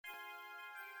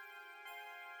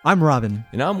I'm Robin.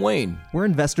 And I'm Wayne. We're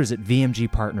investors at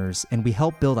VMG Partners, and we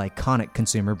help build iconic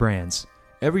consumer brands.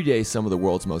 Every day, some of the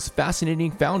world's most fascinating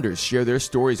founders share their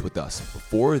stories with us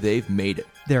before they've made it.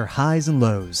 Their highs and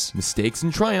lows, Mistakes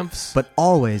and triumphs. but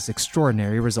always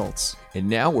extraordinary results. And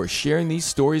now we're sharing these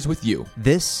stories with you.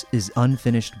 This is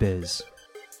Unfinished Biz.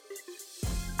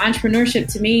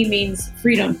 Entrepreneurship to me means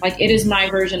freedom. Like, it is my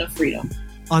version of freedom.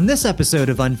 On this episode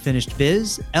of Unfinished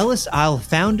Biz, Ellis Isle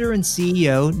founder and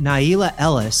CEO Naila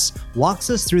Ellis walks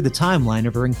us through the timeline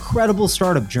of her incredible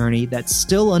startup journey that's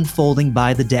still unfolding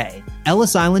by the day.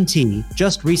 Ellis Island Tea,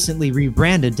 just recently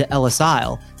rebranded to Ellis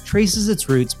Isle, traces its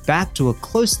roots back to a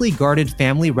closely guarded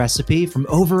family recipe from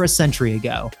over a century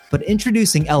ago. But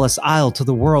introducing Ellis Isle to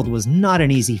the world was not an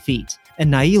easy feat,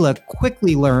 and Naila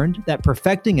quickly learned that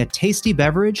perfecting a tasty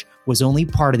beverage was only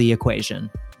part of the equation.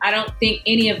 I don't think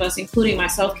any of us, including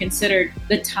myself, considered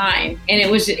the time. And it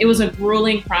was a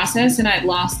grueling process, and I'd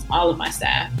lost all of my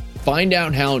staff. Find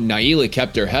out how Naila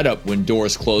kept her head up when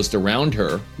doors closed around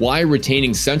her, why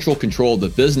retaining central control of the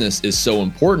business is so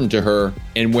important to her,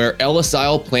 and where Ellis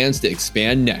Isle plans to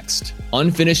expand next.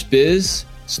 Unfinished Biz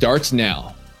starts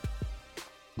now.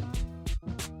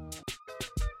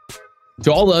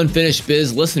 To all the Unfinished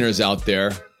Biz listeners out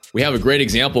there, we have a great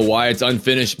example why it's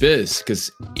Unfinished Biz, because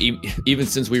even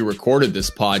since we recorded this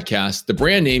podcast, the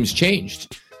brand name's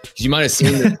changed. You might have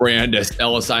seen the brand as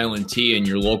Ellis Island Tea in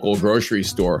your local grocery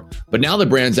store, but now the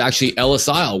brand's actually Ellis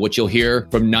Isle, which you'll hear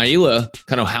from Naila,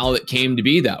 kind of how it came to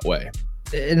be that way.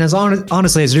 And as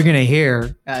honestly as you're going to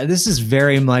hear, this is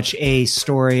very much a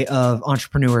story of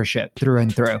entrepreneurship through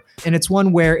and through. And it's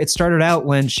one where it started out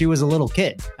when she was a little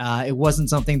kid. It wasn't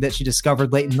something that she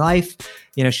discovered late in life.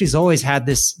 You know, she's always had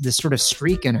this sort of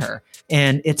streak in her,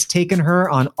 and it's taken her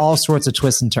on all sorts of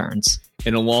twists and turns.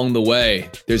 And along the way,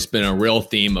 there's been a real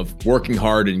theme of working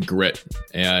hard and grit.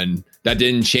 And that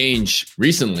didn't change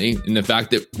recently in the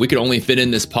fact that we could only fit in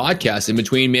this podcast in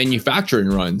between manufacturing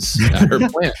runs at her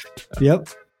plant. Yep.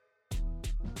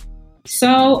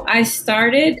 So I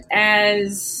started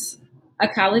as a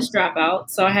college dropout.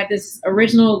 So I had this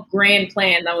original grand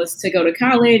plan that was to go to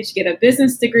college, get a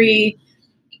business degree,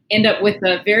 end up with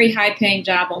a very high paying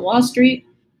job on Wall Street.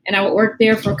 And I would work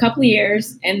there for a couple of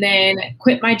years and then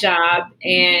quit my job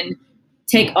and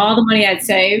take all the money I'd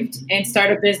saved and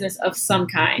start a business of some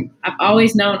kind. I've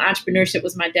always known entrepreneurship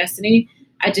was my destiny.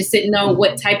 I just didn't know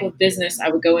what type of business I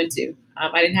would go into.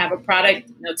 I didn't have a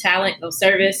product, no talent, no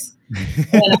service. And,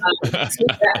 so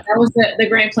that was the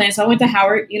grand plan. So I went to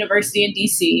Howard University in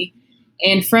DC.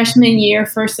 And freshman year,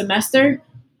 first semester,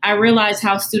 I realized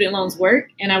how student loans work,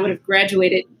 and I would have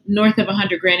graduated north of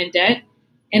 $100,000 in debt.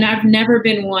 And I've never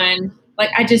been one,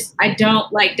 I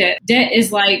don't like debt. Debt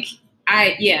is like,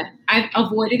 I've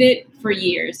avoided it for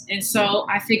years. And so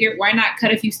I figured, why not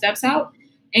cut a few steps out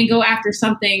and go after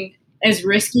something as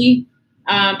risky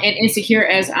and insecure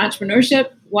as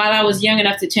entrepreneurship while I was young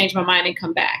enough to change my mind and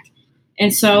come back.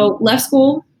 And so left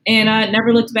school and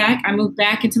never looked back. I moved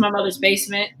back into my mother's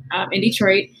basement in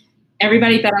Detroit.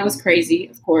 Everybody thought I was crazy,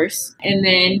 of course. And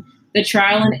then the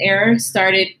trial and error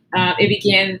started. It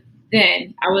began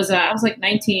then. I was like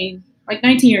 19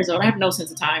 years old. I have no sense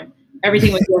of time.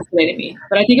 Everything was yesterday to me.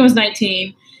 But I think I was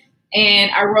 19. And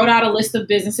I wrote out a list of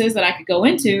businesses that I could go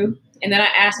into. And then I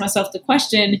asked myself the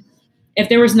question, if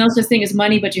there was no such thing as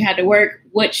money, but you had to work,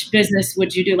 which business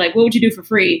would you do? Like, what would you do for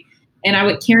free? And I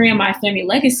would carry on my family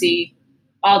legacy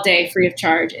all day free of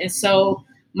charge. And so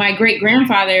my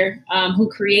great-grandfather, who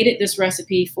created this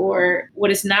recipe for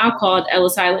what is now called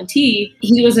Ellis Island Tea,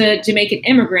 he was a Jamaican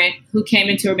immigrant who came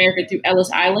into America through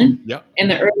Ellis Island in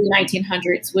the early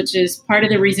 1900s, which is part of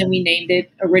the reason we named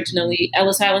it originally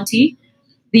Ellis Island Tea.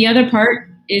 The other part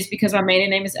is because our maiden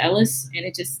name is Ellis, and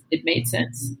it made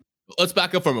sense. Let's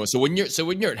back up for a moment. So when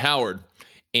you're at Howard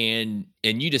and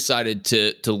you decided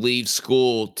to leave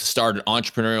school to start an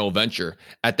entrepreneurial venture,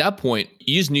 at that point,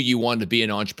 you just knew you wanted to be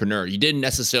an entrepreneur. You didn't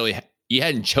necessarily, you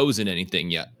hadn't chosen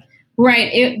anything yet.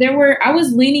 Right. I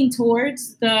was leaning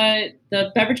towards the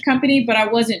beverage company, but I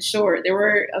wasn't sure. There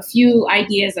were a few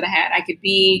ideas that I had. I could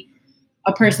be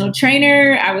a personal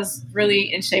trainer. I was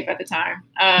really in shape at the time.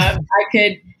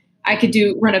 I could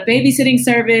run a babysitting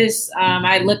service.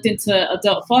 I looked into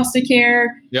adult foster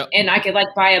care, and I could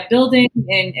buy a building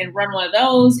and run one of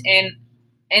those. And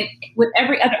with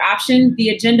every other option, the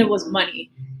agenda was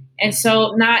money. And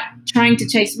so not trying to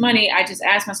chase money, I just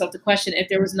asked myself the question, if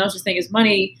there was no such thing as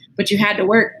money, but you had to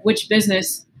work, which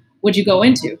business would you go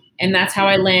into? And that's how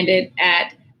I landed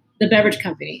at the beverage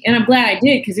company. And I'm glad I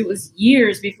did, because it was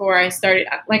years before I started.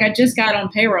 I just got on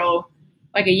payroll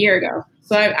like a year ago.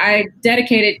 So I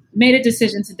made a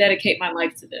decision to dedicate my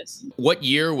life to this. What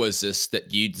year was this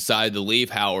that you decided to leave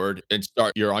Howard and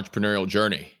start your entrepreneurial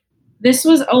journey? This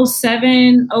was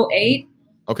 07, 08.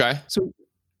 Okay. So,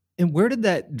 and where did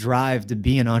that drive to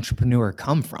be an entrepreneur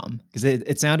come from? Because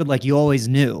it sounded like you always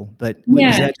knew, but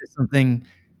was that just something,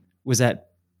 was that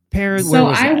parents? So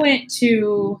I went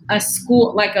to a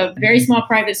school, like a very small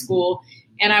private school,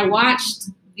 and I watched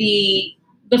the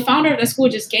founder of the school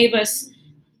just gave us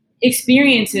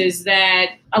experiences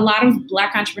that a lot of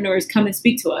Black entrepreneurs come and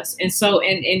speak to us. And so,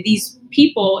 and these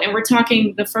people, and we're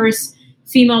talking the first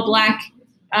female Black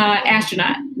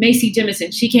astronaut, Macy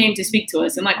Jemison, she came to speak to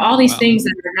us. And like all these things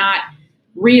that are not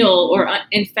real or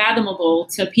unfathomable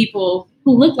to people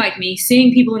who look like me,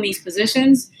 seeing people in these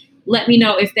positions, let me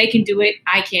know if they can do it,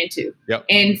 I can too. Yep.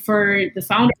 And for the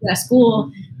founder of that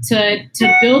school to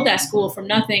build that school from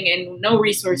nothing and no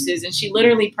resources, and she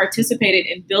literally participated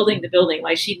in building the building.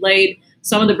 Like she laid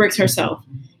some of the bricks herself.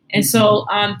 And so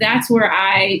that's where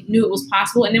I knew it was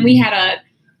possible. And then we had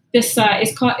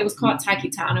it was called Taki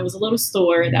Town. It was a little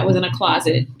store that was in a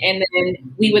closet. And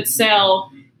then we would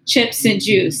sell chips and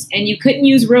juice, and you couldn't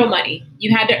use real money.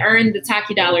 You had to earn the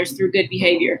Taki dollars through good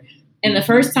behavior. And the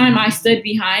first time I stood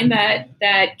behind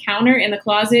that counter in the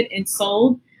closet and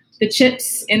sold the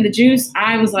chips and the juice,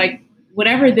 I was like,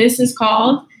 whatever this is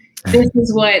called, this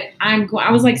is what I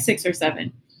was like 6 or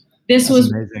 7. That's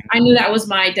amazing. I knew that was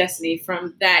my destiny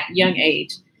from that young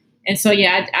age. And so,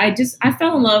 yeah, I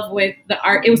fell in love with the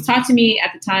art. It was taught to me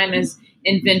at the time as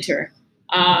inventor.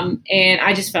 And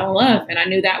I just fell in love, and I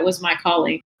knew that was my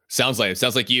calling. Sounds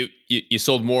like you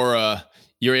sold more,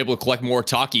 you're able to collect more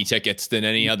Taki tickets than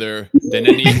any other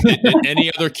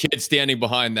kid standing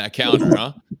behind that counter,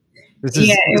 huh?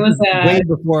 It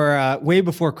was way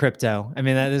before crypto. I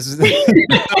mean,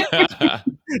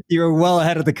 you were well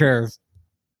ahead of the curve.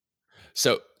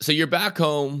 So you're back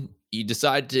home. You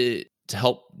decide to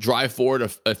help drive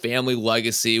forward a family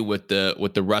legacy with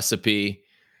the recipe.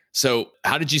 So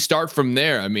how did you start from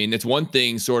there? I mean, it's one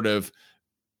thing sort of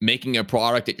making a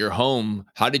product at your home.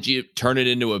 How did you turn it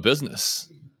into a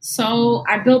business? So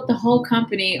I built the whole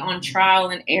company on trial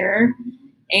and error.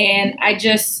 And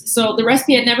so the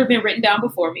recipe had never been written down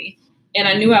before me. And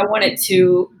I knew I wanted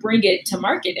to bring it to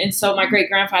market. And so my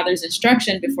great-grandfather's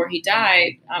instruction before he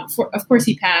died, of course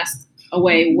he passed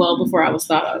away well before I was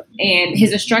thought of. And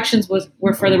his instructions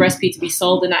were for the recipe to be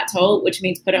sold and not told, which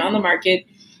means put it on the market.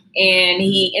 And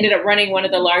he ended up running one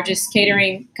of the largest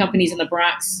catering companies in the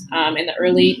Bronx in the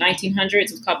early 1900s.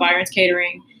 It was called Byron's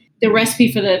Catering. The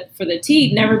recipe for the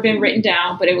tea never been written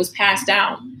down, but it was passed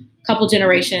down a couple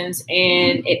generations,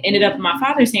 and it ended up in my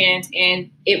father's hands.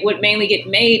 And it would mainly get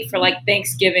made for like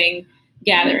Thanksgiving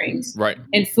gatherings. Right.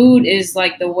 And food is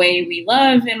like the way we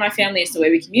love in my family. It's the way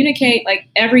we communicate. Like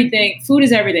everything, food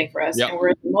is everything for us. Yep. And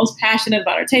we're the most passionate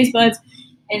about our taste buds.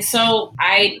 And so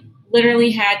I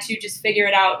literally had to just figure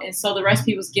it out. And so the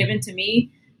recipe was given to me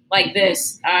like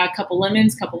this, a couple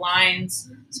lemons, couple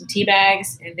limes, some tea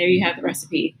bags, and there you have the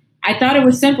recipe. I thought it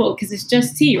was simple because it's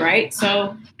just tea, right?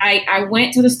 So I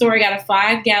went to the store, I got a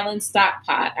 5-gallon stock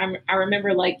pot. I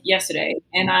remember like yesterday.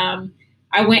 And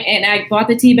I went and I bought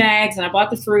the tea bags and I bought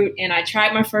the fruit and I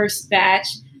tried my first batch.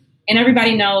 And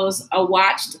everybody knows a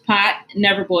watched pot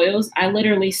never boils. I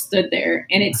literally stood there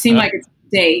and it seemed like it's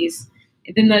days.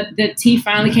 And then the tea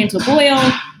finally came to a boil.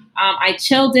 I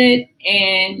chilled it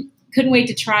and couldn't wait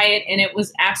to try it. And it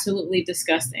was absolutely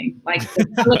disgusting. Like the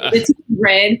tea was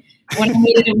red. When I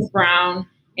made it, it was brown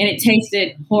and it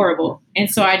tasted horrible. And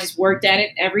so I just worked at it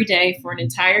every day for an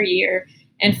entire year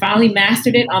and finally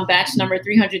mastered it on batch number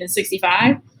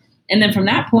 365. And then from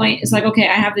that point, it's like, okay,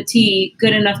 I have the tea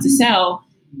good enough to sell.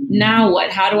 Now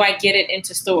what? How do I get it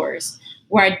into stores?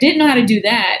 Where I didn't know how to do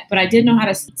that, but I did know how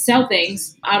to sell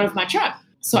things out of my truck.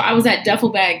 So I was that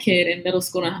duffel bag kid in middle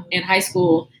school and high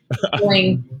school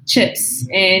selling chips.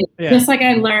 And just like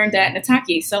I learned at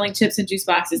Nataki, selling chips and juice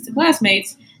boxes to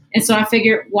classmates. And so I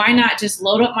figured, why not just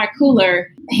load up my cooler,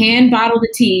 hand bottle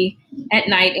the tea at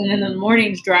night, and then in the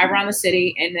mornings drive around the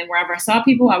city. And then wherever I saw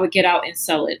people, I would get out and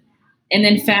sell it. And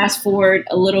then fast forward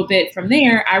a little bit from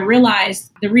there, I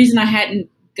realized the reason I hadn't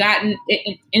gotten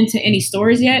into any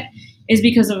stores yet is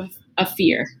because of a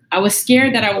fear. I was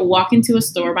scared that I would walk into a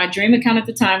store. My dream account at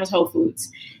the time was Whole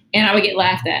Foods, and I would get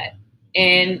laughed at.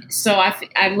 And so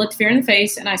I looked fear in the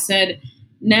face and I said,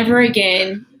 never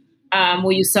again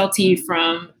will you sell tea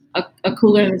from a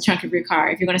cooler in the trunk of your car.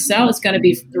 If you're going to sell, it's going to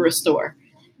be through a store.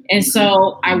 And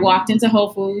so I walked into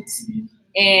Whole Foods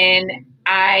and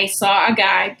I saw a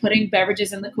guy putting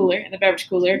beverages in the beverage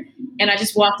cooler. And I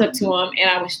just walked up to him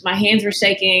and my hands were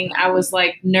shaking. I was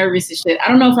like nervous as shit. I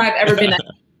don't know if I've ever been that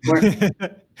before.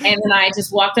 And then I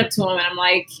just walked up to him and I'm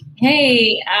like,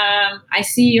 hey, I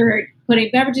see you're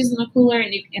putting beverages in the cooler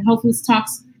and Whole Foods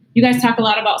you guys talk a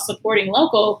lot about supporting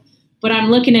local, but I'm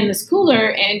looking in this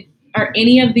cooler and are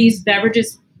any of these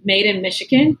beverages made in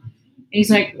Michigan? And he's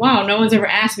like, wow, no one's ever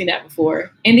asked me that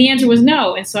before. And the answer was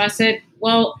no. And so I said,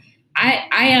 well,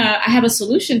 I have a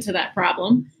solution to that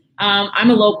problem. I'm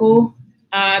a local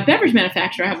beverage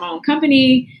manufacturer. I have my own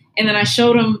company. And then I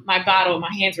showed him my bottle.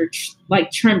 My hands were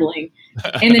trembling.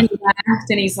 And then he laughed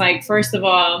and he's like, first of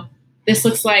all, this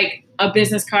looks like a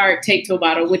business card taped to a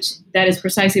bottle, which that is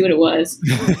precisely what it was.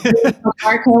 There was no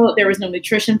barcode. There was no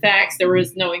nutrition facts. There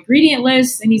was no ingredient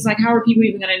list. And he's like, how are people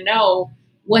even going to know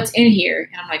what's in here?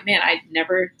 And I'm like, man, I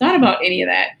never thought about any of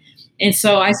that. And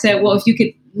so I said, well, if you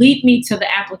could lead me to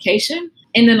the application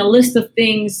and then a list of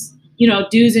things,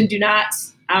 do's and do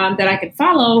nots that I could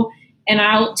follow, and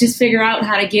I'll just figure out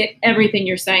how to get everything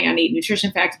you're saying I need,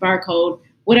 nutrition facts, barcode,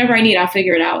 whatever I need, I'll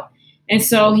figure it out. And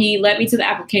so he led me to the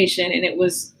application, and it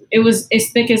was as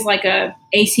thick as like a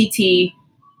ACT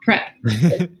prep.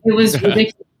 It was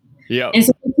ridiculous. Yeah. And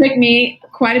so it took me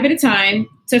quite a bit of time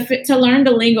to learn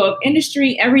the lingo of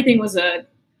industry. Everything was like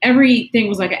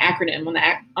an acronym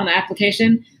on the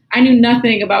application. I knew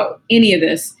nothing about any of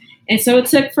this. And so it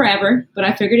took forever, but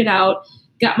I figured it out,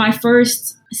 got my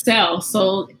first sale.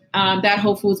 So that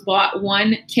Whole Foods bought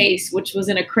one case, which was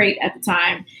in a crate at the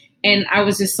time. And I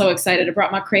was just so excited. I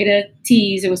brought my crate of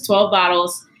teas. It was 12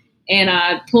 bottles. And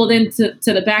pulled into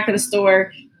the back of the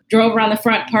store, drove around the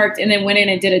front, parked, and then went in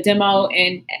and did a demo.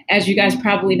 And as you guys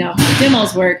probably know how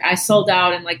demos work, I sold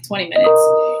out in like 20 minutes.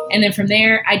 And then from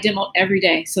there, I demoed every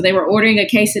day. So they were ordering a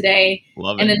case a day.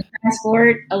 Love it. And then fast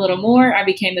forward a little more, I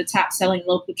became the top selling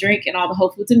local drink in all the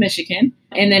Whole Foods in Michigan.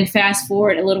 And then fast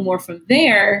forward a little more from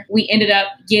there, we ended up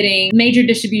getting major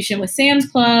distribution with Sam's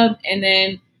Club. And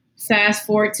then fast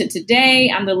forward to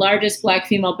today, I'm the largest Black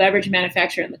female beverage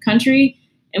manufacturer in the country.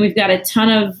 And we've got a ton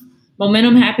of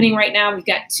momentum happening right now. We've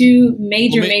got two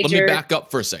major. Let me back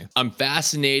up for a second. I'm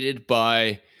fascinated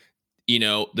by,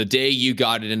 the day you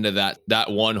got it into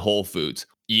that one Whole Foods.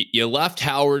 You left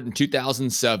Howard in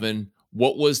 2007.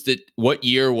 What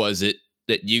year was it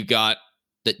that you got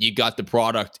the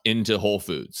product into Whole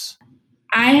Foods?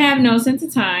 I have no sense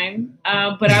of time,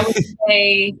 but I would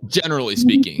say generally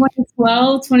speaking,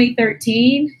 2012,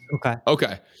 2013.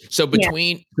 Okay. So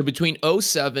between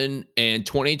 07 and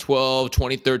 2012,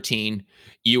 2013,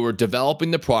 you were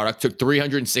developing the product, took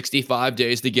 365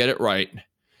 days to get it right.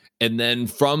 And then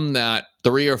from that,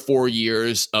 3 or 4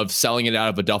 years of selling it out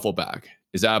of a duffel bag.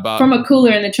 Is that about? From a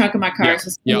cooler in the trunk of my car. So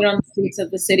it on the streets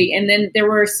of the city. And then there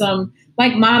were some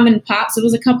like mom and pops. It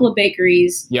was a couple of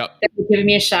bakeries that were giving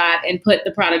me a shot and put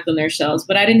the product on their shelves.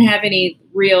 But I didn't have any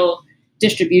real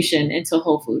distribution into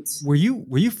Whole Foods. Were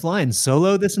you flying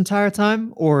solo this entire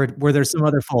time, or were there some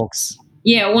other folks?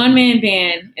 Yeah, one-man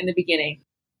band in the beginning.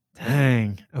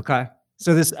 Dang. Okay.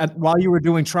 So this while you were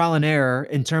doing trial and error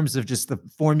in terms of just the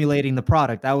formulating the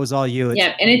product, that was all you.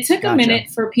 Yeah, and it took a minute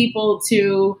for people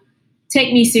to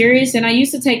take me serious, and I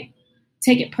used to take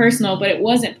it personal, but it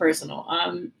wasn't personal.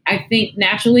 I think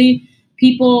naturally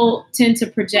people tend to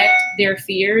project their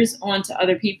fears onto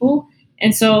other people.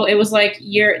 And so it was like,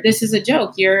 this is a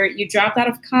joke. You dropped out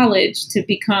of college to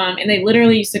become, and they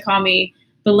literally used to call me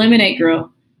the lemonade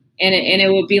girl. And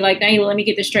it would be like, Naila, let me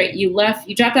get this straight. You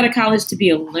dropped out of college to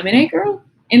be a lemonade girl?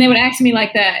 And they would ask me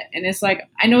like that. And it's like,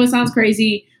 I know it sounds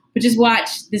crazy, but just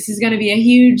watch. This is going to be a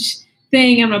huge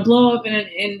thing. I'm going to blow up and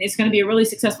it's going to be a really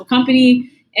successful company.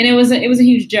 And it was a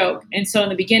huge joke. And so in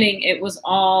the beginning, I was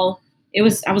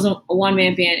a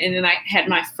one-man band. And then I had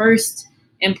my first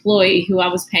employee who I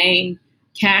was paying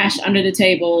cash under the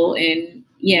table. And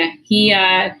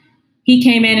he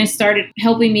came in and started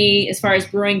helping me as far as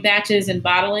brewing batches and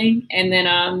bottling. And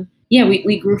then,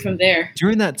 we grew from there.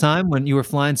 During that time when you were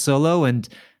flying solo and,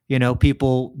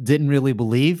 people didn't really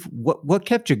believe, what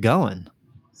kept you going?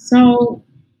 So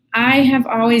I have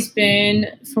always been,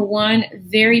 for one,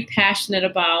 very passionate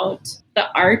about the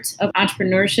art of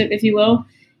entrepreneurship, if you will.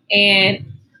 And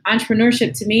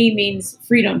entrepreneurship to me means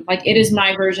freedom. Like, it is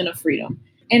my version of freedom.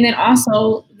 And then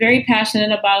also very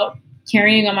passionate about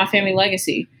carrying on my family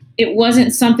legacy. It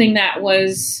wasn't something that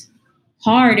was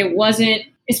hard. It wasn't,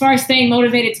 as far as staying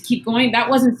motivated to keep going, that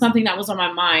wasn't something that was on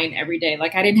my mind every day.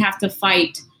 Like, I didn't have to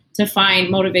fight to find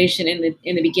motivation in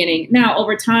the beginning. Now,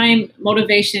 over time,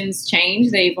 motivations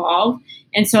change, they evolve.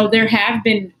 And so there have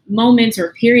been moments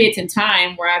or periods in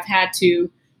time where I've had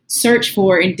to search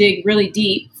for and dig really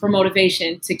deep for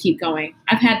motivation to keep going.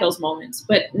 I've had those moments,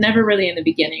 but never really in the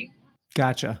beginning.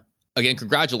 Gotcha. Again,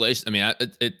 congratulations. I mean,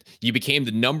 you became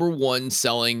the #1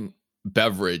 selling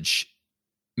beverage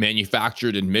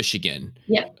manufactured in Michigan.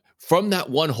 Yep. From that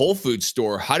one Whole Foods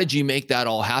store, how did you make that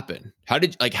all happen?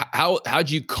 How'd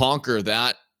you conquer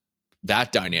that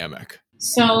dynamic?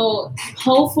 So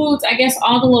Whole Foods, I guess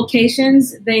all the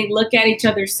locations, they look at each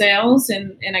other's sales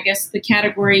and I guess the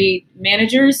category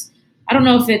managers. I don't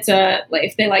know if it's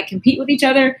if they like compete with each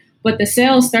other, but the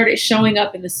sales started showing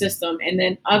up in the system, and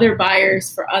then other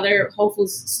buyers for other Whole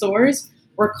Foods stores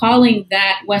were calling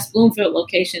that West Bloomfield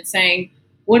location saying,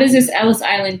 "What is this Ellis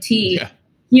Island tea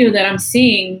here that I'm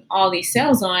seeing all these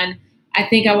sales on? I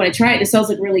think I want to try it. The sales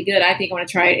look really good. I think I want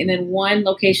to try it." And then one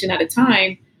location at a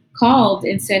time called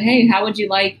and said, "Hey, how would you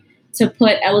like to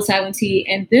put Ellis Island tea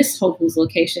in this Whole Foods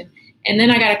location?" And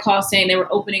then I got a call saying they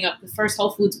were opening up the first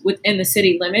Whole Foods within the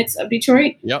city limits of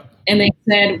Detroit. Yep. And they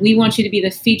said, "We want you to be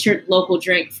the featured local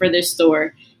drink for this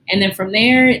store." And then from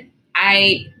there,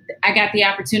 I got the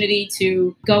opportunity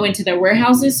to go into their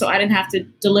warehouses, so I didn't have to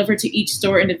deliver to each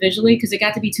store individually because it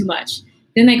got to be too much.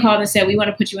 Then they called and said, "We want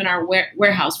to put you in our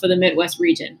warehouse for the Midwest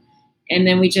region." And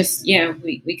then we just,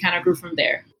 we kind of grew from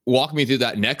there. Walk me through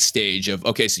that next stage of,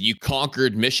 okay, so you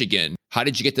conquered Michigan. How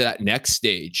did you get to that next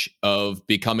stage of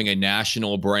becoming a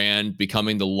national brand,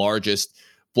 becoming the largest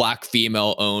Black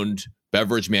female-owned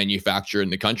beverage manufacturer in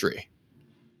the country?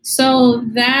 So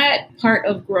that part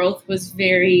of growth was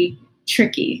very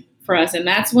tricky for us. And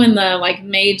that's when the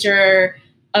major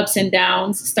ups and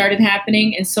downs started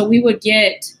happening. And so we would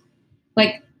get,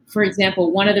 for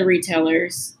example, one of the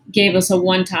retailers gave us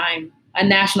a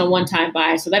national one-time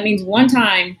buy. So that means one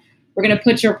time we're going to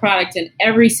put your product in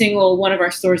every single one of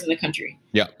our stores in the country.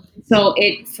 Yeah. So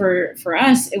for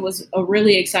us, it was a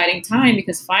really exciting time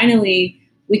because finally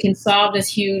we can solve this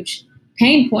huge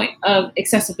pain point of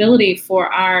accessibility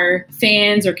for our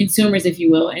fans or consumers, if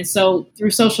you will. And so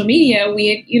through social media,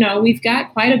 we've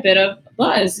got quite a bit of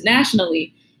buzz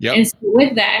nationally. Yep. And so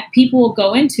with that, people will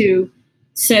go into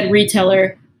said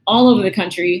retailer all over the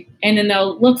country, and then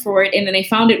they'll look for it, and then they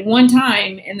found it one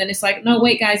time, and then it's like, no,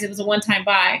 wait, guys, it was a one-time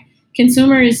buy.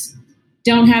 Consumers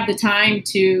don't have the time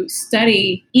to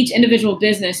study each individual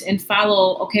business and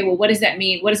follow, okay, well, what does that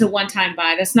mean? What is a one-time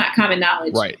buy? That's not common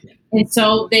knowledge. Right. And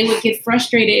so they would get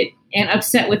frustrated and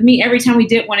upset with me every time we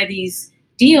did one of these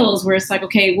deals where it's like,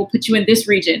 okay, we'll put you in this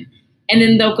region. And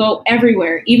then they'll go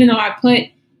everywhere, even though I put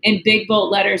in big,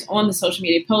 bold letters on the social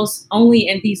media posts, only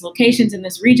in these locations in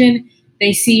this region.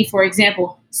 They see, for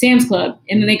example, Sam's Club,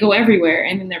 and then they go everywhere,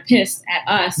 and then they're pissed at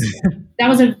us. That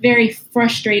was a very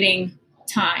frustrating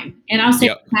time. And I'll say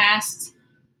the past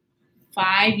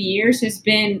 5 years has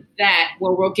been that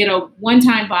where we'll get a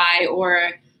one-time buy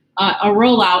or a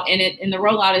rollout, and the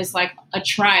rollout is like a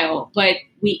trial, but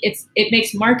it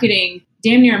makes marketing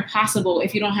damn near impossible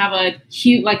if you don't have a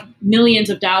huge,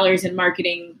 millions of dollars in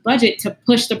marketing budget to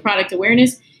push the product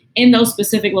awareness in those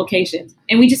specific locations.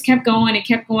 And we just kept going.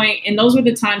 And those were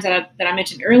the times that I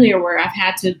mentioned earlier where I've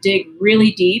had to dig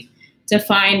really deep to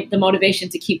find the motivation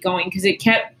to keep going, because it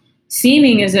kept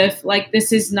seeming as if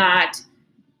this is not,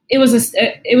 it was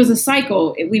a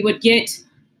cycle. We would get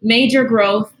major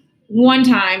growth one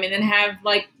time and then have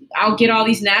I'll get all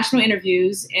these national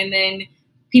interviews, and then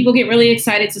people get really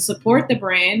excited to support the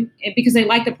brand because they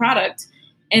like the product,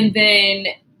 and then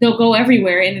they'll go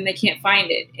everywhere and then they can't find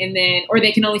it, and then, or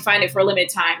they can only find it for a limited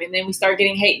time, and then we start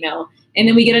getting hate mail, and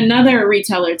then we get another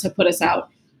retailer to put us out,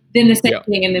 then the same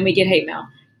thing, and then we get hate mail.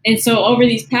 And so over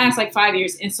these past 5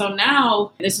 years, and so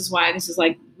now this is why this is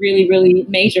really, really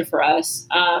major for us.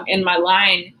 And my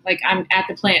line, I'm at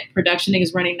the plant, production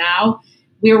is running now.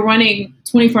 We're running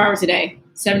 24 hours a day,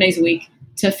 7 days a week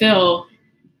to fill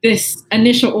this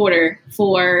initial order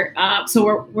for,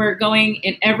 so we're going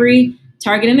in every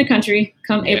Target in the country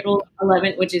come April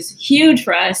 11th, which is huge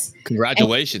for us.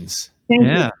 Congratulations.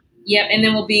 Yeah. Yep. And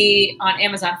then we'll be on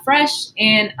Amazon Fresh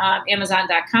and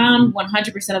Amazon.com,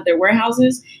 100% of their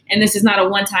warehouses. And this is not a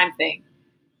one-time thing.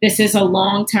 This is a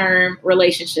long-term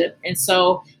relationship. And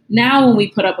so now when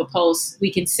we put up a post,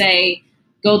 we can say,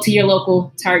 go to your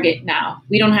local Target now.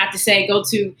 We don't have to say, go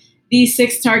to these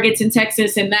 6 Targets in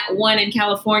Texas and that one in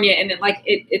California. And then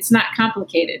it's not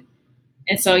complicated.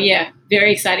 And so,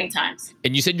 very exciting times.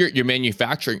 And you said your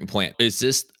manufacturing plant, is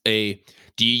this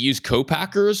do you use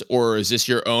co-packers or is this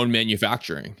your own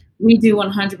manufacturing? We do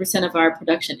 100% of our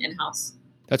production in-house.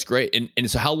 That's great.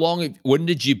 And so when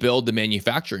did you build the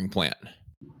manufacturing plant?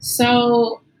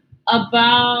 So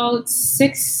about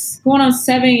going on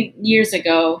 7 years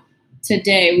ago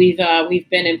today, we've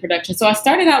been in production. So I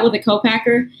started out with a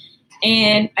co-packer,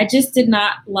 and I just did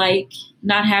not like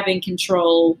not having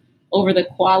control over the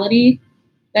quality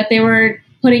that they were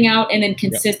putting out, and then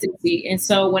consistency. And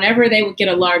so whenever they would get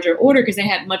a larger order, because they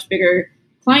had much bigger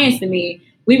clients than me,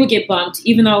 we would get bumped,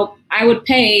 even though I would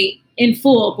pay in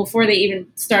full before they even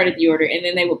started the order. And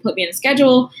then they would put me in the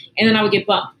schedule, and then I would get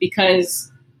bumped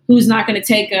because who's not going to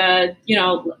take a,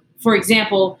 for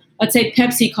example, let's say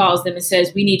Pepsi calls them and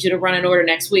says, we need you to run an order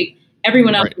next week.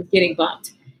 Everyone else is getting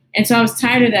bumped. And so I was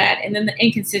tired of that. And then the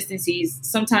inconsistencies,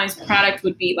 sometimes product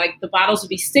would be like the bottles would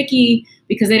be sticky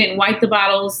because they didn't wipe the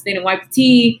bottles, they didn't wipe the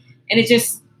tea. And it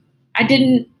just, I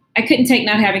couldn't take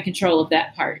not having control of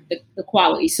that part, the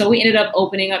quality. So we ended up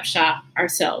opening up shop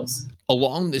ourselves.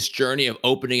 Along this journey of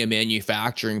opening a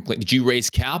manufacturing plant, did you raise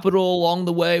capital along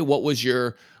the way? What was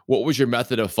your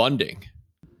method of funding?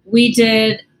 We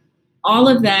did all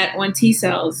of that on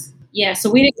T-cells. Yeah, so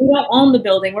we don't own the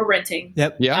building; we're renting.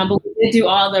 Yep. Yeah. But we did do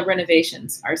all the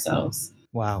renovations ourselves.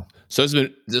 Wow. So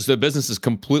the business is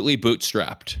completely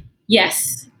bootstrapped.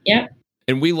 Yes. Yep.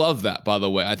 And we love that, by the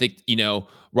way. I think,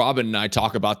 Robin and I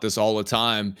talk about this all the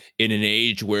time in an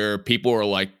age where people are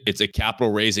like, it's a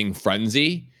capital raising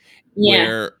frenzy.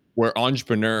 Yeah. Where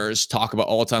entrepreneurs talk about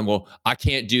all the time, well, I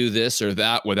can't do this or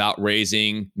that without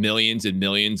raising millions and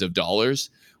millions of dollars.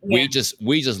 Yeah.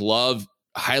 We just love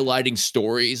highlighting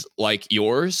stories like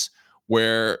yours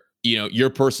where, your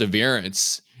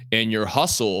perseverance and your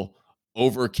hustle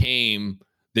overcame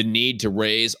the need to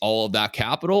raise all of that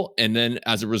capital. And then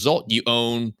as a result, you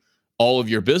own all of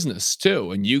your business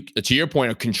too. And you, to your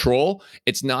point of control,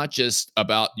 it's not just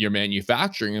about your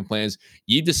manufacturing plans.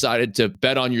 You decided to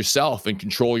bet on yourself and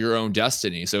control your own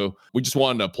destiny. So we just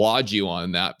wanted to applaud you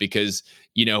on that because,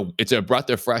 it's a breath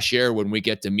of fresh air when we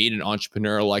get to meet an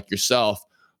entrepreneur like yourself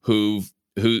who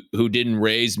didn't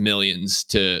raise millions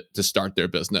to start their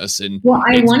business. And well,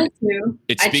 I wanted to.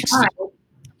 It speaks.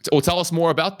 Well, tell us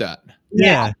more about that.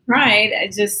 Yeah, I tried.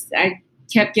 I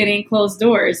kept getting closed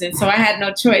doors. And so I had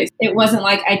no choice. It wasn't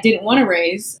like I didn't want to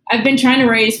raise. I've been trying to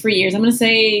raise for years. I'm going to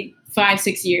say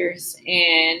 5-6 years.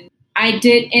 And I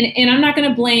did. And I'm not going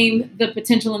to blame the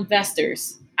potential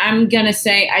investors. I'm going to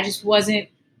say I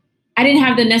didn't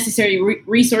have the necessary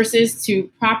resources to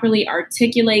properly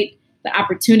articulate the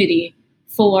opportunity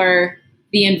for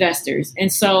the investors.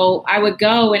 And so I would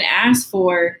go and ask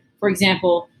for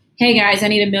example, hey guys, I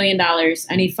need $1 million.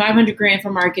 I need $500,000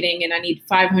 for marketing and I need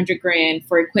 $500,000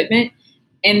 for equipment.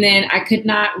 And then I could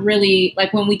not really,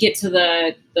 like when we get to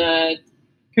the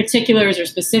particulars or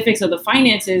specifics of the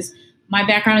finances, my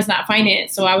background is not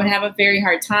finance. So I would have a very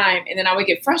hard time. And then I would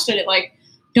get frustrated, like,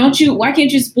 why can't you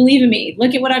just believe in me?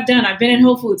 Look at what I've done. I've been in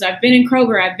Whole Foods. I've been in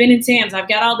Kroger. I've been in Sam's. I've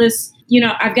got all this,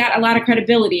 I've got a lot of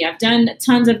credibility. I've done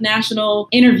tons of national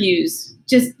interviews.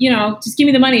 Just give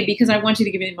me the money because I want you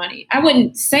to give me the money. I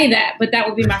wouldn't say that, but that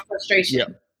would be my frustration. Yeah.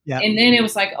 Yeah. And then it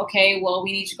was like, okay, well,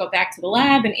 we need to go back to the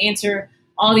lab and answer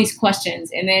all these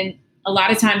questions. And then a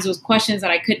lot of times it was questions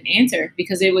that I couldn't answer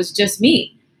because it was just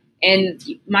me. And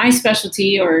my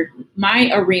specialty or my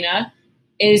arena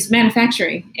is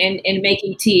manufacturing and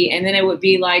making tea. And then it would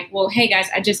be like, well, hey guys,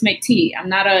 I just make tea. I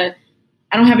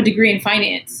don't have a degree in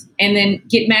finance. And then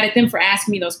get mad at them for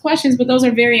asking me those questions, but those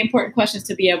are very important questions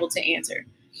to be able to answer.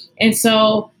 And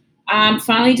so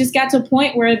finally just got to a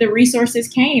point where the resources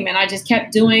came and I just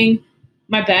kept doing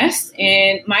my best.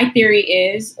 And my theory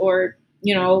is,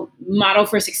 motto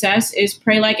for success is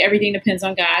pray like everything depends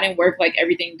on God and work like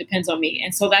everything depends on me.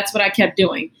 And so that's what I kept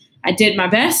doing. I did my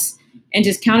best and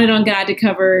just counted on God to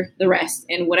cover the rest.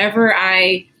 And whatever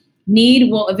I need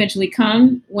will eventually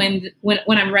come when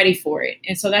I'm ready for it.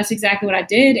 And so that's exactly what I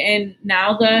did. And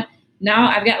now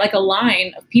I've got like a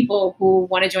line of people who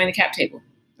want to join the cap table.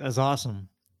 That's awesome.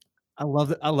 I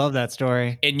love that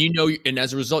story. And and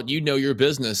as a result, your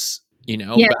business,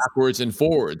 Yes. backwards and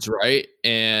forwards, right?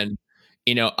 And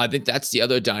I think that's the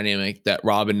other dynamic that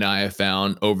Robin and I have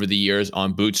found over the years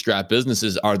on bootstrap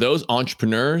businesses are those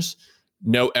entrepreneurs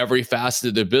know every facet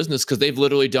of their business because they've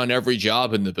literally done every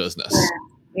job in the business.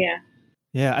 Yeah.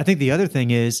 Yeah. I think the other thing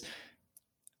is,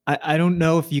 I don't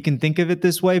know if you can think of it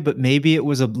this way, but maybe it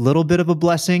was a little bit of a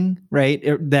blessing, right?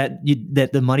 That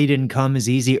the money didn't come as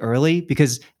easy early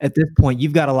because at this point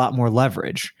you've got a lot more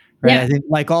leverage, right? Yeah. I think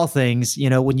like all things,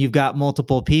 when you've got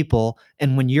multiple people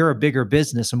and when you're a bigger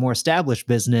business, a more established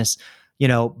business,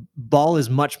 ball is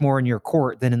much more in your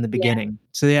court than in the beginning. Yeah.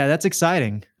 So yeah, that's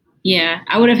exciting. Yeah.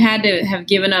 I would have had to have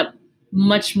given up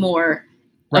much more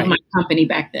of my company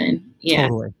back then. Yeah.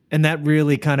 Totally. And that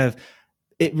really kind of,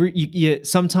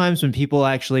 sometimes when people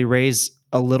actually raise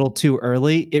a little too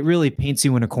early, it really paints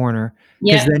you in a corner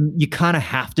because then you kind of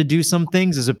have to do some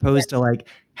things as opposed to like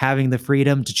having the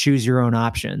freedom to choose your own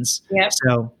options. Yeah.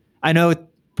 So I know it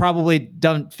probably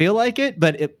don't feel like it,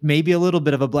 but it may be a little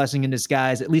bit of a blessing in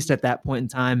disguise, at least at that point in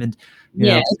time. And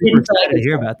super excited to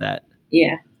hear about that.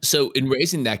 Yeah. So in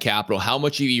raising that capital, how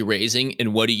much are you raising,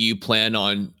 and what do you plan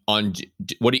on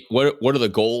what are the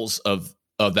goals of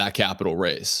that capital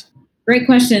raise? Great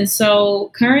question.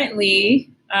 So currently,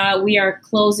 we are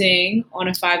closing on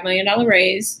a $5 million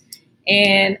raise,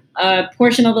 and a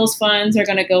portion of those funds are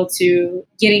going to go to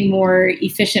getting more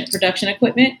efficient production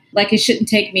equipment. Like, it shouldn't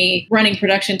take me running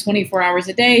production 24 hours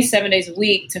a day, 7 days a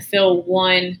week to fill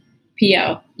one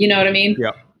PO. You know what I mean?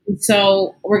 Yeah.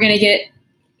 So we're going to get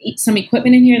some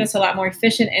equipment in here that's a lot more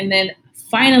efficient. And then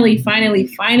finally,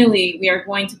 we are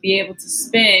going to be able to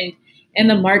spend in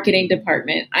the marketing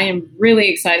department. I am really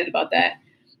excited about that.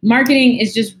 Marketing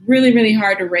is just really, really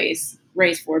hard to raise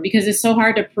for, because it's so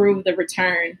hard to prove the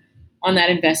return on that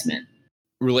investment.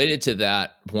 Related to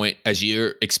that point, as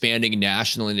you're expanding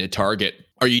nationally into Target,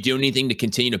 are you doing anything to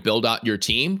continue to build out your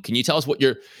team? Can you tell us what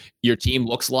your team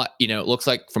looks like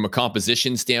from a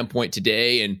composition standpoint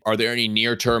today? And are there any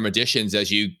near-term additions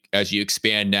as you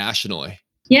expand nationally?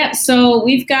 Yeah, so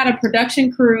we've got a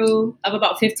production crew of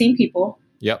about 15 people.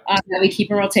 Yep. That we keep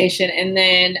in rotation. And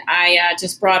then I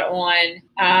just brought on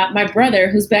my brother,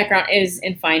 whose background is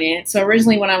in finance. So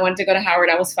originally when I wanted to go to Howard,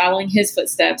 I was following his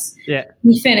footsteps. Yeah.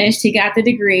 He finished. He got the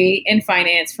degree in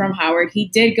finance from Howard. He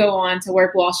did go on to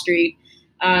work Wall Street.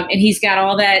 And he's got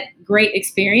all that great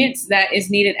experience that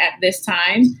is needed at this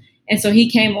time. And so he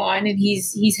came on, and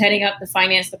he's heading up the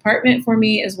finance department for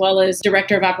me, as well as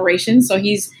director of operations. So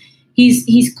he's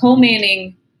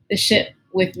co-manning the ship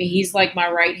with me. He's like my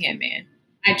right-hand man.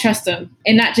 I trust him,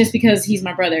 and not just because he's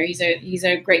my brother. He's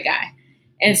a great guy.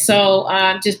 And so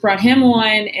just brought him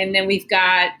on. And then we've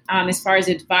got, as far as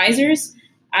advisors,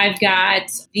 I've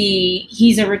got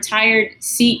he's a retired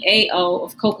CAO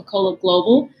of Coca-Cola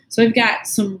Global. So we've got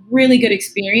some really good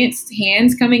experienced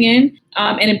hands coming in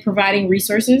and in providing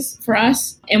resources for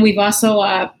us. And we've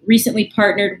also recently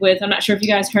partnered with, I'm not sure if you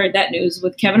guys heard that news,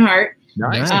 with Kevin Hart.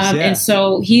 Nice. Yeah. And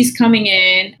so he's coming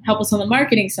in, help us on the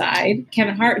marketing side.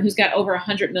 Kevin Hart, who's got over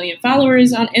 100 million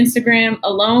followers on Instagram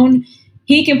alone,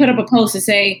 he can put up a post to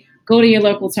say, go to your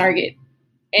local Target.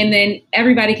 And then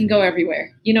everybody can go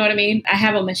everywhere. You know what I mean? I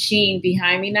have a machine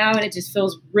behind me now, and it just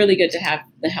feels really good to have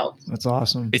the help. That's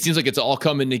awesome. It seems like it's all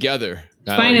coming together.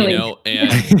 Finally.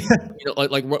 And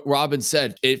like what Robin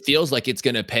said, it feels like it's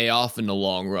going to pay off in the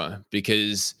long run,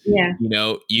 because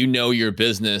you know your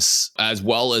business as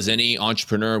well as any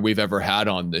entrepreneur we've ever had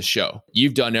on this show.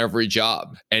 You've done every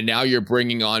job, and now you're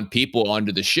bringing on people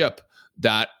onto the ship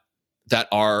that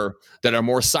are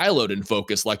more siloed in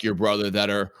focus, like your brother, that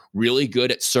are really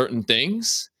good at certain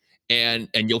things. And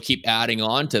you'll keep adding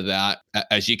on to that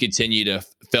as you continue to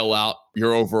fill out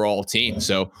your overall team.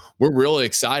 So we're really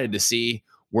excited to see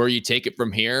where you take it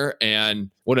from here, and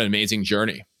what an amazing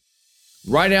journey.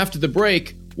 Right after the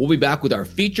break, we'll be back with our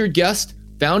featured guest,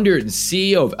 founder and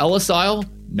CEO of Ellis Isle,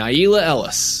 Naila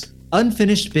Ellis.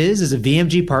 Unfinished Biz is a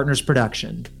VMG Partners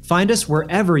production. Find us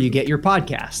wherever you get your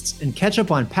podcasts, and catch up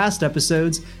on past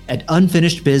episodes at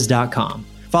unfinishedbiz.com.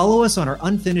 Follow us on our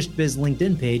Unfinished Biz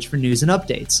LinkedIn page for news and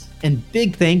updates. And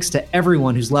big thanks to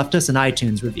everyone who's left us an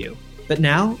iTunes review. But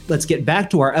now, let's get back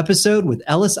to our episode with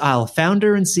Ellis Isle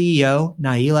founder and CEO,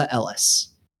 Naila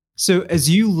Ellis. So as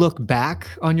you look back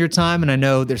on your time, and I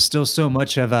know there's still so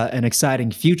much of an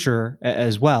exciting future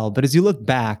as well, but as you look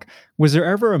back, was there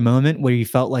ever a moment where you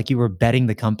felt like you were betting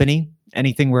the company?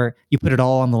 Anything where you put it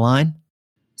all on the line?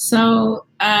 So,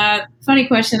 funny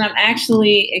question. I'm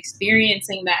actually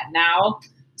experiencing that now.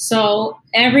 So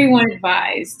everyone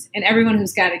advised, and everyone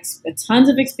who's got tons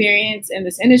of experience in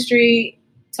this industry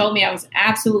told me I was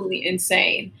absolutely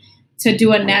insane to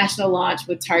do a national launch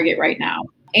with Target right now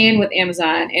and with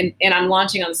Amazon. And I'm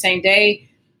launching on the same day.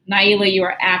 Naila, you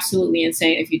are absolutely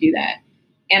insane if you do that.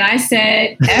 And I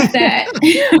said, F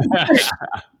that.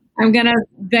 I'm going to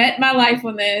bet my life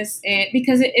on this, and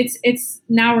because it's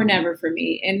now or never for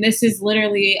me. And this is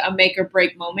literally a make or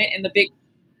break moment. And the big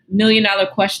 $1 million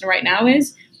question right now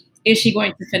is she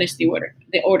going to finish the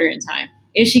order in time?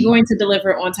 Is she going to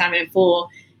deliver on time and in full?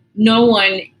 No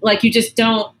one, like, you just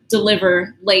don't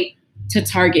deliver late to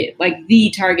Target, like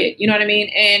the Target, you know what I mean?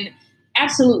 And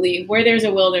absolutely, where there's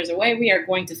a will, there's a way. We are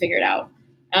going to figure it out.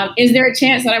 Is there a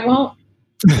chance that I won't?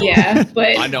 Yeah,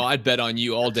 but I know I'd bet on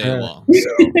you all day long. So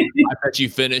I bet you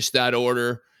finish that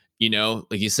order. You know,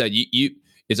 like you said, you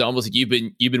it's almost like you've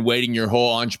been waiting your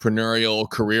whole entrepreneurial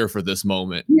career for this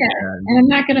moment. Yeah, and I'm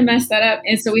not going to mess that up.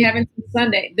 And so we have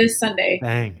until this Sunday,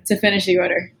 Dang. to finish the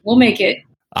order. We'll make it.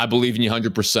 I believe in you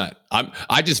 100%.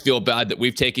 I just feel bad that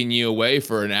we've taken you away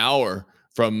for an hour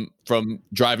from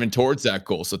driving towards that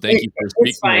goal. So thank you for speaking.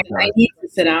 It's fine. I need to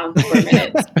sit down for a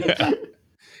minute.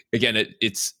 again,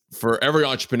 it's for every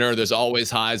entrepreneur, there's always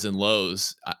highs and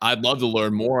lows. I'd love to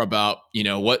learn more about,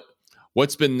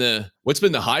 what's been the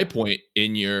high point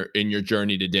in your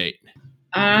journey to date.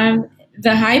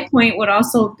 The high point would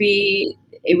also be,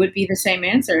 it would be the same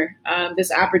answer.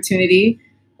 This opportunity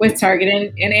with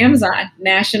Target and Amazon,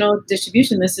 national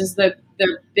distribution. This is the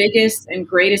biggest and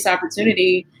greatest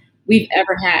opportunity we've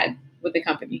ever had with the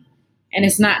company. And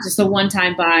it's not just a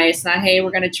one-time buy. It's not, hey,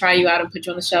 we're going to try you out and put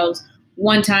you on the shelves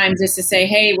one time just to say,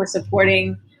 hey, we're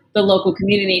supporting the local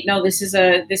community. No, this is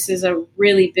a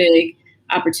really big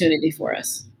opportunity for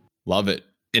us. Love it.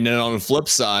 And then on the flip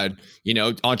side,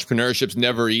 entrepreneurship's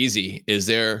never easy. Is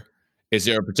there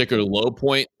a particular low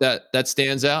point that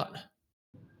stands out?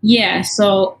 Yeah.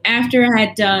 So after I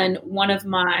had done one of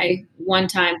my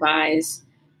one-time buys,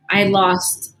 I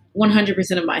lost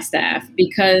 100% of my staff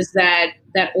because that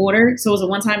order. So it was a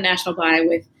one-time national buy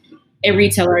with a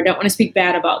retailer. I don't want to speak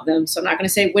bad about them, so I'm not going to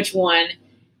say which one.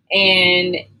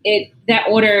 And that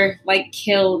order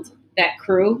killed that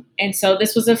crew. And so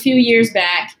this was a few years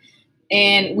back,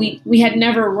 and we had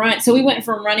never run. So we went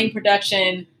from running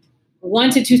production 1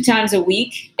 to 2 times a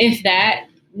week, if that.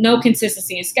 No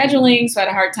consistency in scheduling, so I had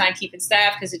a hard time keeping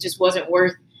staff because it just wasn't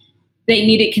worth. They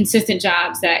needed consistent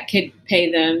jobs that could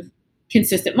pay them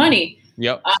consistent money.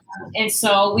 Yep. And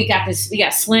so we got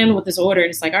slammed with this order, and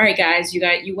it's like, all right, guys,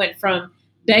 you went from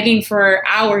begging for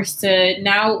hours to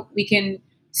now we can.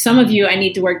 Some of you, I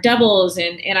need to work doubles,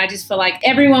 and I just feel like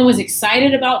everyone was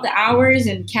excited about the hours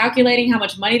and calculating how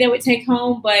much money they would take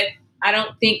home, but I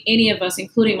don't think any of us,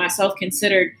 including myself,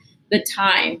 considered the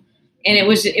time. And it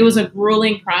was a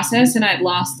grueling process, and I'd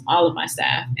lost all of my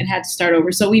staff and had to start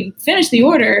over. So we finished the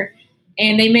order,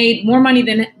 and they made more money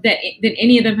than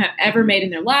any of them have ever made in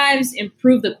their lives,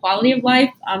 improved the quality of life.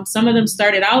 Some of them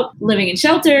started out living in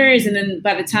shelters, and then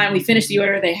by the time we finished the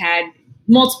order, they had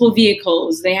multiple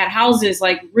vehicles, they had houses,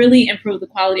 really improved the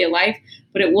quality of life,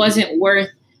 but it wasn't worth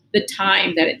the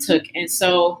time that it took. And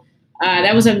so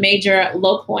that was a major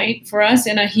low point for us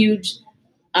and a huge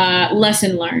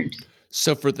lesson learned.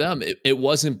 So for them, it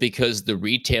wasn't because the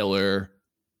retailer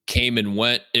came and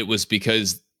went. It was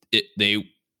because the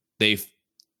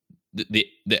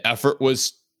effort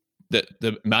was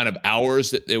the amount of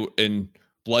hours that they in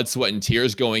blood, sweat, and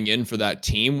tears going in for that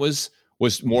team was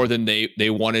more than they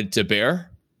wanted to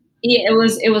bear. Yeah,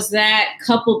 it was that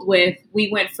coupled with, we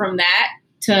went from that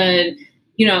to,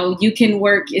 you can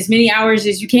work as many hours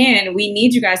as you can. We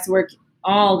need you guys to work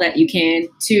all that you can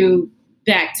to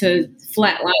back to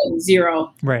flat line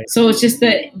zero. Right. So it's just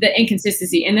the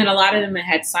inconsistency. And then a lot of them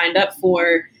had signed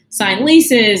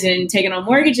leases and taken on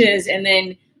mortgages. And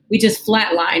then we just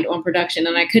flatlined on production,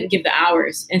 and I couldn't give the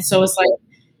hours. And so it's like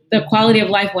the quality of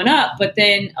life went up, but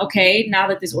then, okay, now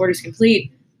that this order is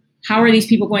complete, how are these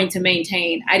people going to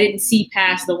maintain? I didn't see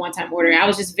past the one-time order. I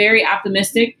was just very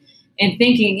optimistic and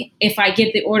thinking, if I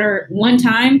get the order one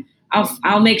time,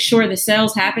 I'll make sure the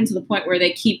sales happen to the point where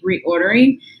they keep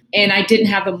reordering. And I didn't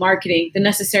have the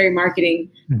necessary marketing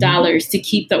dollars to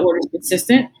keep the orders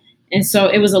consistent. And so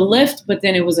it was a lift, but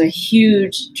then it was a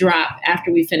huge drop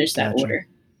after we finished that order.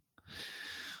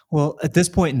 Well, at this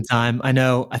point in time,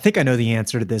 I think I know the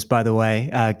answer to this, by the way,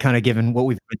 kind of given what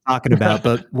we've been talking about,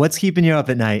 but what's keeping you up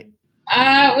at night?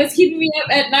 What's keeping me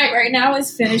up at night right now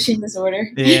is finishing this order.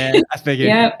 Yeah, I figured.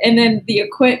 Yeah. And then the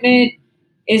equipment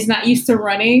is not used to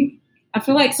running. I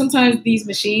feel like sometimes these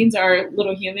machines are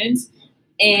little humans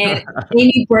and they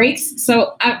need breaks.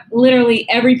 So literally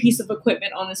every piece of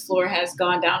equipment on this floor has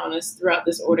gone down on us throughout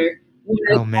this order.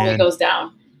 It goes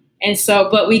down. And so,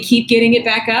 but we keep getting it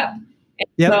back up.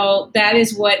 Yep. So that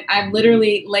is what I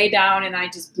literally lay down and I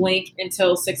just blink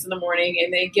until 6 a.m.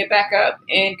 and then get back up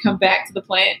and come back to the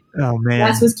plant. Oh man.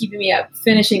 That's what's keeping me up,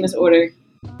 finishing this order.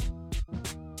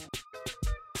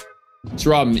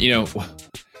 So Rob,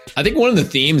 I think one of the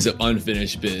themes of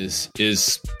Unfinished Biz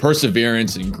is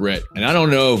perseverance and grit. And I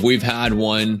don't know if we've had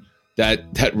one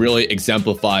that really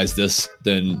exemplifies this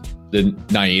than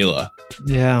Naila.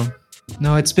 Yeah.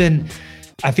 No,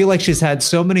 I feel like she's had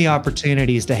so many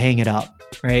opportunities to hang it up,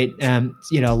 right?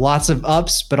 Lots of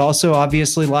ups, but also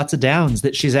obviously lots of downs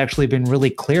that she's actually been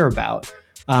really clear about.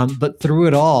 But through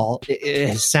it all, it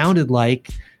has sounded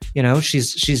like,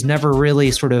 she's never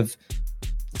really sort of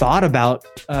thought about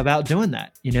doing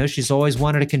that. She's always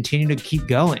wanted to continue to keep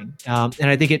going. And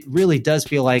I think it really does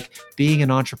feel like being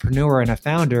an entrepreneur and a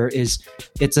founder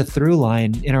it's a through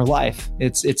line in her life.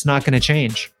 It's not going to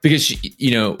change. Because she,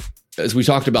 as we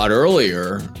talked about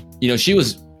earlier,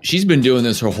 she's been doing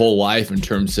this her whole life in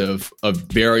terms of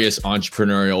various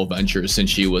entrepreneurial ventures since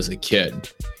she was a kid.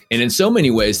 And in so many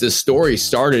ways, this story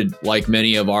started like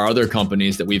many of our other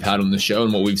companies that we've had on the show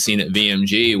and what we've seen at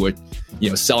VMG with,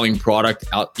 selling product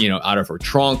out of her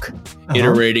trunk,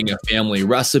 iterating a family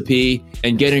recipe,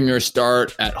 and getting her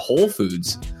start at Whole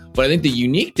Foods. But I think the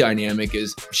unique dynamic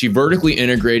is she vertically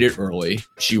integrated early.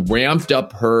 She ramped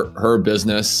up her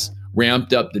business,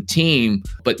 ramped up the team,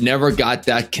 but never got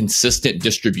that consistent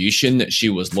distribution that she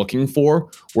was looking for,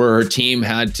 where her team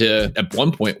had to, at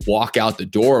one point, walk out the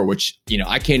door, which,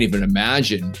 I can't even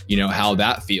imagine, how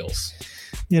that feels.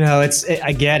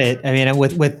 I get it. I mean,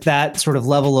 with that sort of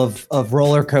level of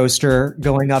roller coaster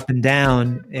going up and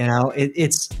down,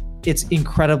 it's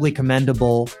incredibly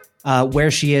commendable where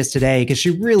she is today, because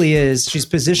she's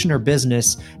positioned her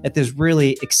business at this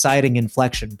really exciting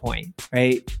inflection point,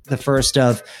 right? The first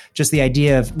of just the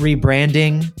idea of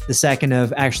rebranding, the second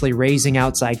of actually raising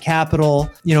outside capital,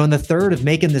 and the third of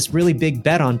making this really big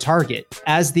bet on Target.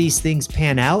 As these things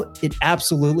pan out, it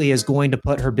absolutely is going to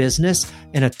put her business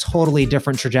in a totally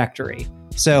different trajectory.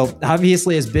 So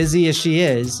obviously, as busy as she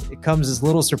is, it comes as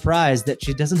little surprise that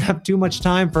she doesn't have too much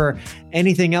time for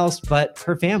anything else but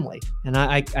her family. And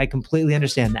I completely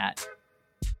understand that.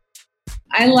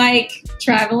 I like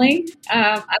traveling.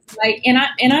 I'm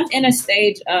in a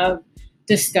stage of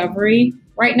discovery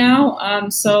right now.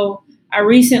 So I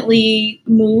recently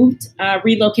moved,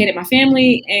 relocated my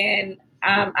family, and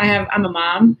I'm a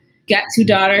mom, got 2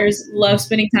 daughters, love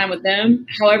spending time with them.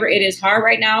 However, it is hard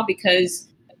right now because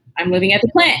I'm living at the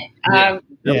plant,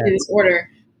 in this order,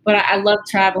 but I love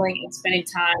traveling and spending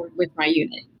time with my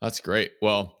unit. That's great.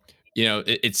 Well,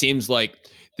 it seems like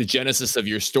the genesis of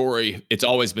your story, it's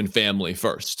always been family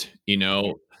first.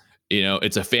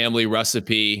 It's a family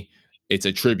recipe. It's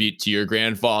a tribute to your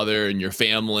grandfather and your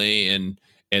family and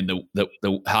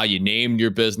the how you named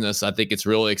your business. I think it's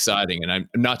really exciting. And I'm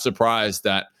not surprised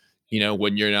that,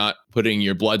 when you're not putting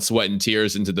your blood, sweat, and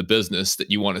tears into the business, that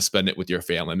you want to spend it with your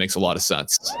family. It makes a lot of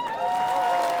sense.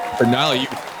 But Nyla,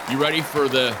 you ready for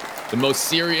the most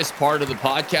serious part of the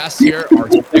podcast here? Our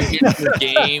signature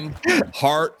game.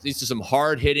 These are some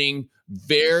hard-hitting,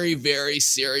 very, very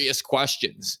serious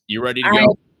questions. You ready to go? I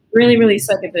really, really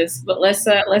suck at this, but let's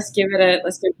give it a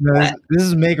shot. This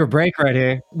is make or break right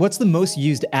here. What's the most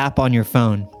used app on your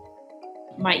phone?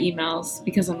 My emails,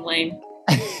 because I'm lame.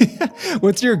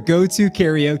 What's your go-to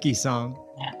karaoke song?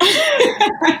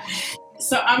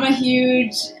 So I'm a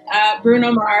huge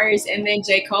Bruno Mars and then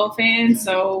J. Cole fan.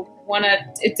 So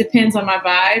it depends on my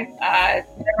vibe.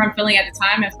 Whatever I'm feeling at the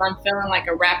time. If I'm feeling like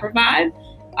a rapper vibe,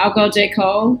 I'll go J.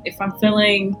 Cole. If I'm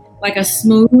feeling like a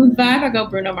smooth vibe, I'll go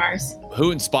Bruno Mars.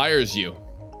 Who inspires you?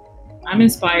 I'm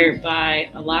inspired by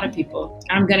a lot of people.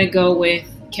 I'm going to go with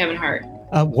Kevin Hart.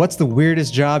 What's the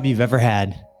weirdest job you've ever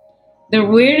had? The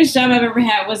weirdest job I've ever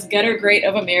had was Gutter Great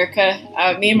of America.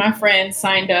 Me and my friends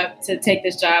signed up to take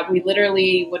this job. We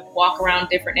literally would walk around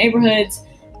different neighborhoods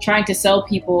trying to sell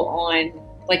people on,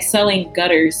 like, selling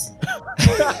gutters. We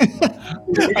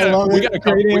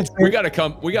gotta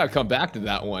come back to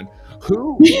that one.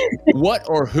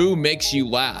 Who makes you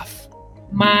laugh?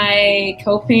 My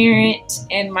co-parent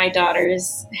and my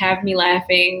daughters have me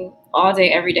laughing all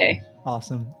day, every day.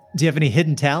 Awesome. Do you have any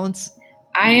hidden talents?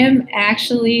 I am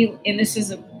actually, and this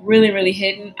is really, really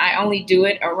hidden, I only do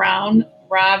it around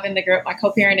Rob and the girl, my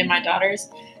co-parent and my daughters.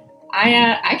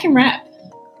 I can rap.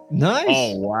 Nice.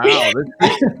 Oh, wow. I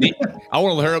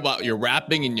want to learn about your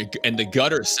rapping and the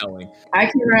gutter selling. I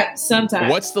can rap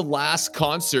sometimes. What's the last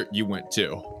concert you went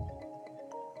to?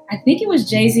 I think it was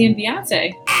Jay-Z and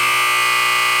Beyonce.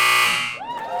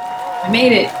 I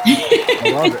made it.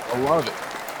 I love it.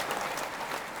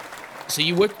 So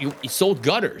you sold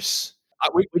gutters.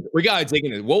 We got to dig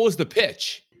into it. What was the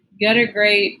pitch? Gutter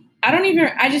Great.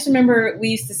 I just remember we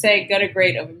used to say Gutter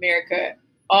Great of America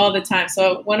all the time.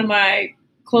 So one of my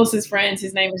closest friends,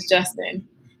 his name is Justin,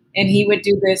 and he would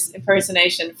do this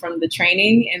impersonation from the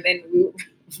training, and then we would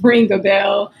ring a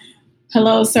bell.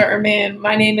 Hello, sir or ma'am.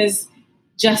 My name is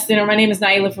Justin, or my name is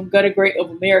Naila from Gutter Great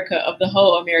of America, of the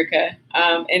whole America.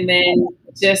 And then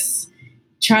just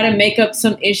try to make up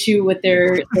some issue with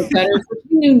their gutters.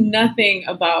 We knew nothing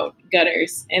about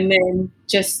gutters, and then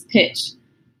just pitch.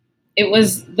 It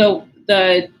was the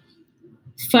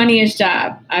funniest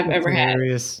job I've ever had.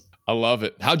 I love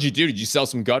it. How'd you do? Did you sell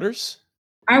some gutters?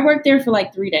 I worked there for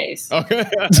like 3 days. Okay.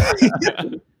 So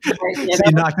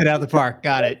you knocked it out of the park.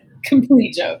 Got it.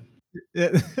 Complete joke.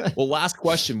 Well, last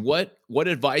question. What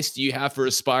advice do you have for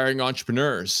aspiring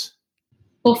entrepreneurs?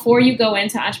 Before you go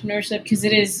into entrepreneurship, because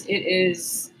it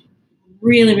is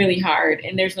really, really hard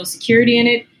and there's no security in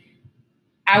it,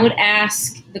 I would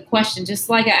ask the question, just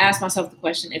like I asked myself the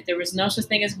question, if there was no such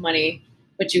thing as money,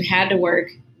 but you had to work,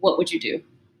 what would you do?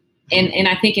 And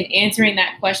I think in answering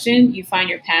that question, you find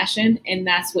your passion, and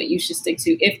that's what you should stick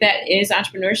to. If that is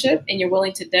entrepreneurship and you're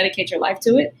willing to dedicate your life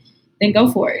to it, then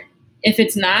go for it. If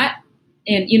it's not,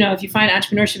 and if you find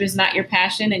entrepreneurship is not your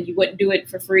passion and you wouldn't do it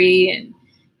for free, and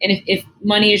if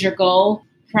money is your goal,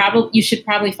 you should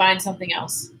probably find something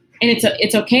else. And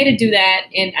it's okay to do that.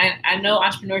 And I know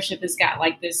entrepreneurship has got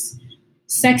like this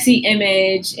sexy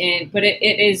image, but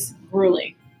it is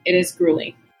grueling. It is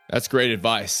grueling. That's great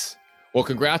advice. Well,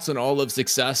 congrats on all of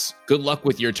success. Good luck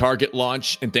with your Target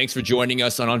launch, and thanks for joining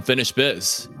us on Unfinished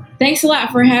Biz. Thanks a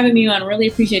lot for having me on. Really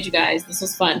appreciate you guys. This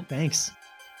was fun. Thanks.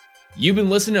 You've been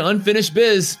listening to Unfinished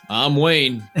Biz. I'm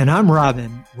Wayne. And I'm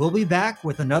Robin. We'll be back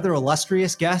with another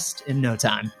illustrious guest in no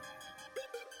time.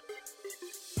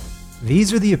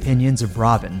 These are the opinions of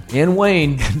Robin and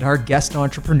Wayne and our guest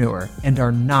entrepreneur, and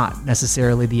are not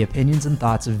necessarily the opinions and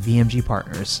thoughts of VMG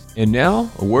Partners. And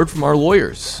now, a word from our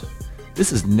lawyers.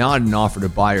 This is not an offer to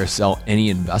buy or sell any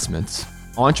investments.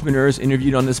 Entrepreneurs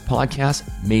interviewed on this podcast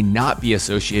may not be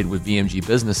associated with VMG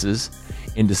businesses,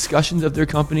 and discussions of their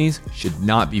companies should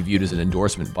not be viewed as an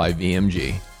endorsement by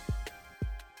VMG.